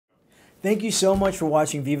Thank you so much for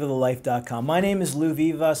watching VivaTheLife.com. My name is Lou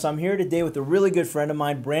Vivas. I'm here today with a really good friend of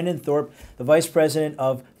mine, Brandon Thorpe, the Vice President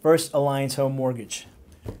of First Alliance Home Mortgage.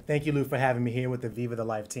 Thank you, Lou, for having me here with the Viva the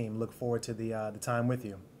Life team. Look forward to the time with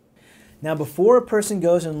you. Now, before a person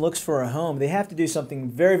goes and looks for a home, they have to do something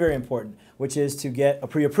very, very important, which is to get a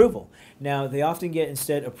pre-approval. Now, they often get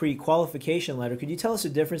instead a pre-qualification letter. Could you tell us the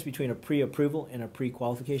difference between a pre-approval and a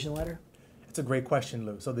pre-qualification letter? It's a great question,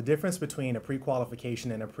 Lou. So the difference between a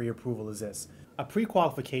pre-qualification and a pre-approval is this. A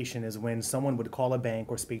pre-qualification is when someone would call a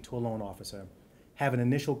bank or speak to a loan officer, have an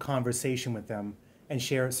initial conversation with them, and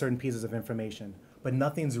share certain pieces of information, but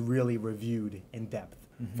nothing's really reviewed in depth.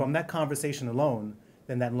 From that conversation alone,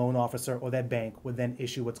 then that loan officer or that bank would then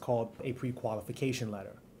issue what's called a pre-qualification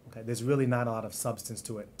letter. Okay? There's really not a lot of substance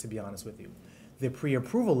to it, to be honest with you. The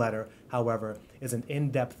pre-approval letter, however, is an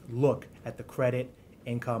in-depth look at the credit,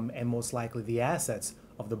 income, and most likely the assets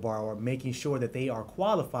of the borrower, making sure that they are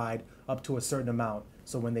qualified up to a certain amount.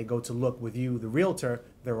 So when they go to look with you, the realtor,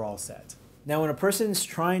 they're all set. Now, when a person's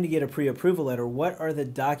trying to get a pre-approval letter, what are the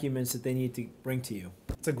documents that they need to bring to you?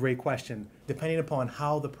 It's a great question, depending upon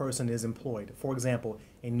how the person is employed. For example,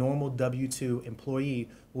 a normal W-2 employee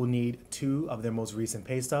will need 2 of their most recent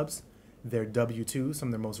pay stubs, their W-2s from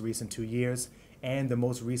their most recent 2 years, and the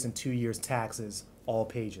most recent 2 years' taxes, all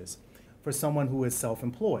pages. For someone who is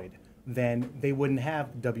self-employed, then they wouldn't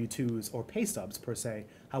have W-2s or pay stubs per se.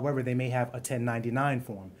 However, they may have a 1099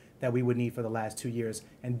 form that we would need for the last 2 years,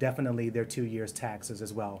 and definitely their 2 years' taxes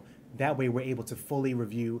as well. That way we're able to fully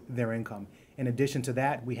review their income. In addition to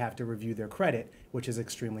that, we have to review their credit, which is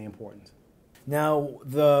extremely important. Now,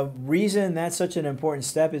 the reason that's such an important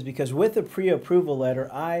step is because with a pre-approval letter,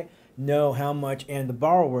 I know how much, and the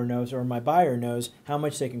borrower knows, or my buyer knows, how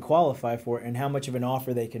much they can qualify for and how much of an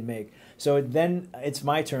offer they can make. So then it's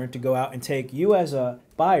my turn to go out and take you as a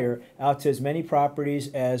buyer out to as many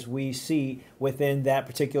properties as we see within that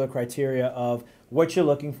particular criteria of what you're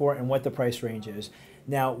looking for and what the price range is.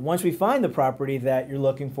 Now, once we find the property that you're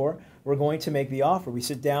looking for, we're going to make the offer. We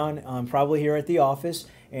sit down probably here at the office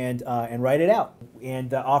and write it out. And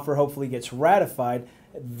the offer hopefully gets ratified.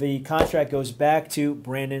 The contract goes back to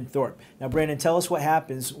Brandon Thorpe. Now, Brandon, tell us what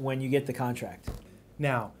happens when you get the contract.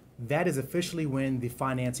 Now, that is officially when the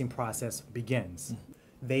financing process begins.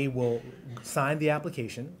 They will sign the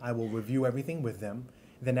application. I will review everything with them.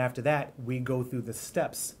 Then after that, we go through the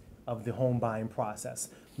steps of the home buying process.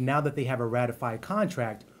 Now that they have a ratified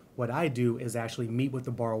contract, what I do is actually meet with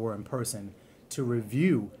the borrower in person to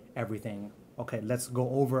review everything. Okay, let's go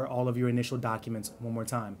over all of your initial documents one more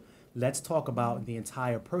time. Let's talk about the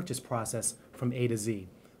entire purchase process from A to Z.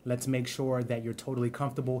 Let's make sure that you're totally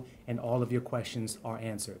comfortable and all of your questions are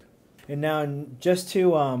answered. And now, just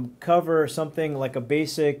to cover something like a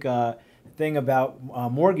basic thing about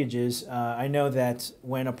mortgages, I know that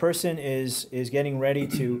when a person is getting ready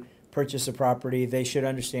to purchase a property, they should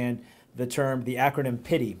understand the term, the acronym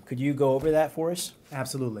PITI. Could you go over that for us?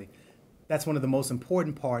 Absolutely. That's one of the most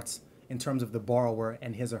important parts in terms of the borrower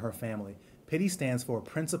and his or her family. PITI stands for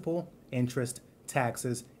principal, interest,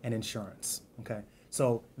 taxes, and insurance. Okay,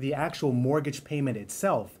 so the actual mortgage payment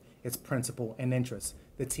itself is principal and interest.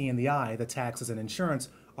 The T and the I, the taxes and insurance,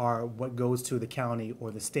 are what goes to the county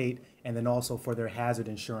or the state, and then also for their hazard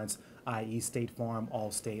insurance, i.e. State Farm,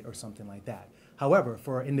 Allstate, or something like that. However,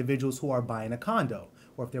 for individuals who are buying a condo,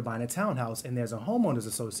 or if they're buying a townhouse and there's a homeowners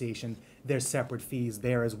association, there's separate fees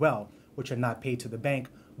there as well, which are not paid to the bank,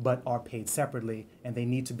 but are paid separately, and they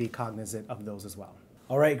need to be cognizant of those as well.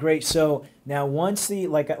 All right, great. So now, once the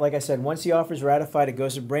like I said, once the offer is ratified, it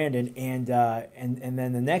goes to Brandon, and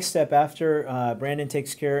then the next step after Brandon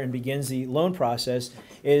takes care and begins the loan process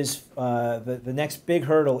is the next big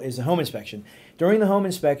hurdle is the home inspection. During the home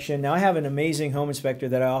inspection, now I have an amazing home inspector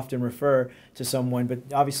that I often refer to someone, but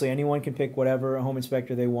obviously anyone can pick whatever home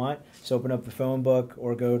inspector they want. So open up the phone book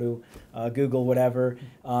or go to Google, whatever.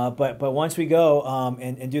 But once we go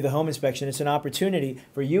and do the home inspection, it's an opportunity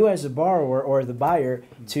for you as a borrower or the buyer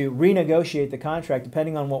to renegotiate the contract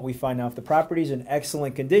depending on what we find. Now, if the property is in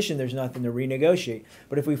excellent condition, there's nothing to renegotiate.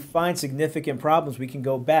 But if we find significant problems, we can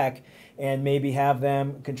go back and maybe have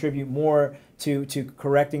them contribute more to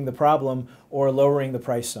correcting the problem or lowering the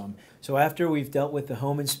price some. So after we've dealt with the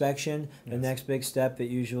home inspection, the next big step that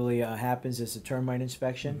usually happens is the termite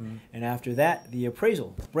inspection. And after that, the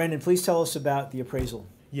appraisal. Brandon, please tell us about the appraisal.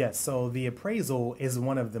 Yes, so the appraisal is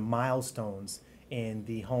one of the milestones in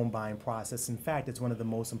the home buying process. In fact, it's one of the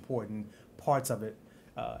most important parts of it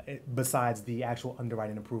besides the actual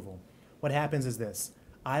underwriting approval. What happens is this.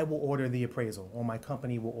 I will order the appraisal, or my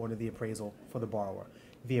company will order the appraisal for the borrower.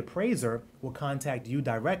 The appraiser will contact you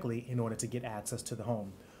directly in order to get access to the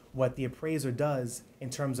home. What the appraiser does in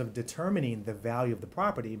terms of determining the value of the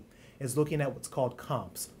property is looking at what's called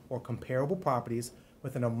comps, or comparable properties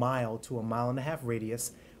within a mile to a mile and a half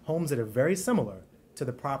radius, homes that are very similar to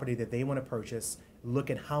the property that they want to purchase, look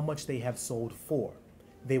at how much they have sold for.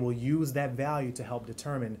 They will use that value to help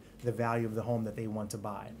determine the value of the home that they want to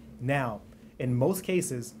buy. Now, in most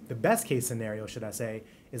cases, the best case scenario, should I say,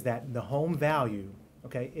 is that the home value,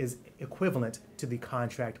 okay, is equivalent to the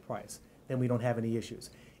contract price. Then we don't have any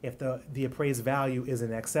issues. If the appraised value is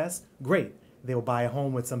in excess, great. They will buy a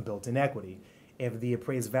home with some built-in equity. If the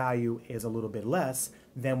appraised value is a little bit less,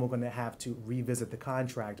 then we're going to have to revisit the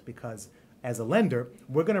contract, because as a lender,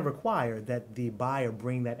 we're going to require that the buyer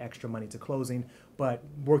bring that extra money to closing. But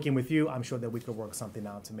working with you, I'm sure that we could work something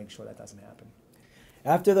out to make sure that doesn't happen.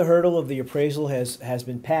 After the hurdle of the appraisal has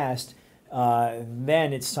been passed,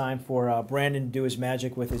 then it's time for Brandon to do his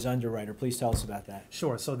magic with his underwriter. Please tell us about that.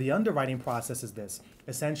 Sure. So the underwriting process is this.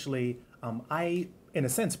 Essentially, I, in a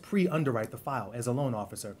sense, pre-underwrite the file as a loan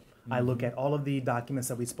officer. I look at all of the documents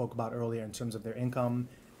that we spoke about earlier in terms of their income,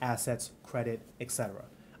 assets, credit, etc.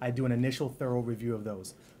 I do an initial thorough review of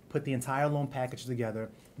those, put the entire loan package together,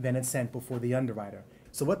 then it's sent before the underwriter.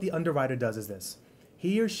 So what the underwriter does is this.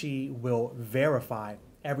 He or she will verify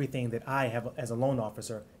everything that I have, as a loan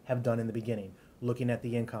officer, have done in the beginning, looking at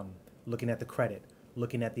the income, looking at the credit,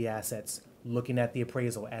 looking at the assets, looking at the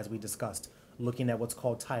appraisal, as we discussed, looking at what's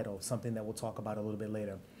called title, something that we'll talk about a little bit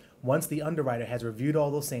later. Once the underwriter has reviewed all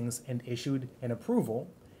those things and issued an approval,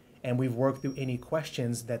 and we've worked through any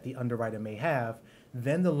questions that the underwriter may have,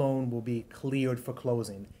 then the loan will be cleared for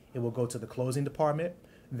closing. It will go to the closing department.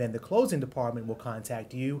 Then the closing department will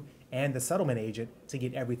contact you and the settlement agent to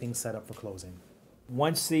get everything set up for closing.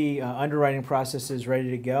 Once the underwriting process is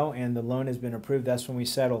ready to go and the loan has been approved, that's when we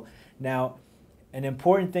settle. Now, an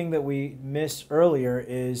important thing that we missed earlier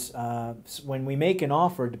is when we make an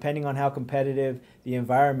offer, depending on how competitive the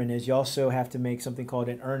environment is, you also have to make something called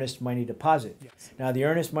an earnest money deposit. Yes. Now, the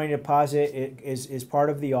earnest money deposit is part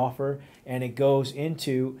of the offer, and it goes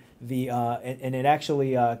into the and it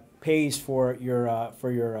actually pays for your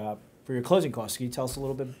closing costs. Can you tell us a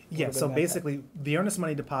little bit? Yeah. So basically, the earnest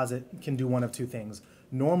money deposit can do one of two things.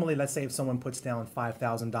 Normally, let's say if someone puts down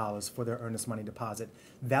 $5,000 for their earnest money deposit,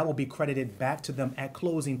 that will be credited back to them at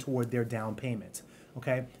closing toward their down payment.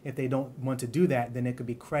 Okay? If they don't want to do that, then it could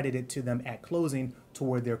be credited to them at closing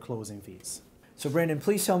toward their closing fees. So Brandon,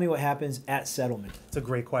 please tell me what happens at settlement. It's a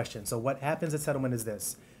great question. So what happens at settlement is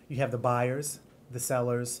this. You have the buyers, the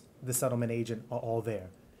sellers, the settlement agent are all there.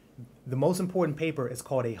 The most important paper is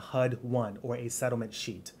called a HUD-1, or a settlement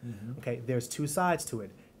sheet. Okay? There's two sides to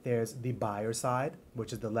it. There's the buyer side,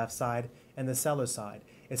 which is the left side, and the seller side.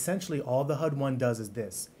 Essentially, all the HUD-1 does is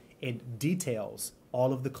this. It details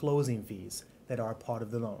all of the closing fees that are a part of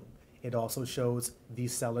the loan. It also shows the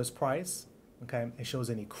seller's price. Okay? It shows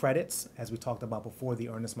any credits, as we talked about before, the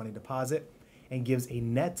earnest money deposit, and gives a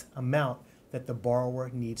net amount that the borrower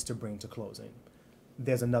needs to bring to closing.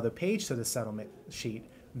 There's another page to the settlement sheet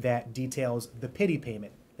that details the pity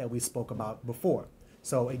payment that we spoke about before.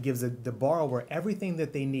 So it gives the borrower everything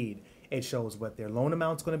that they need. It shows what their loan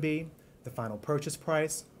amount's going to be, the final purchase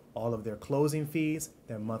price, all of their closing fees,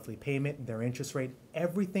 their monthly payment, their interest rate.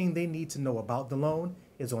 Everything they need to know about the loan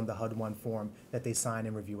is on the HUD-1 form that they sign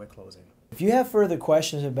and review at closing. If you have further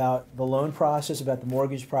questions about the loan process, about the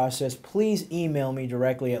mortgage process, please email me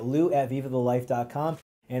directly at lou@vivathelife.com.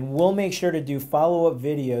 And we'll make sure to do follow-up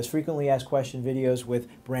videos, frequently asked question videos with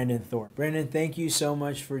Brandon Thorpe. Brandon, thank you so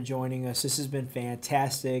much for joining us. This has been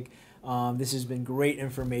fantastic. This has been great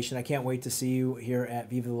information. I can't wait to see you here at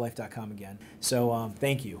vivathelife.com again. So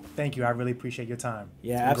thank you. Thank you. I really appreciate your time.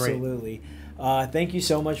 Yeah, absolutely. Thank you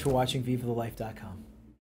so much for watching vivathelife.com.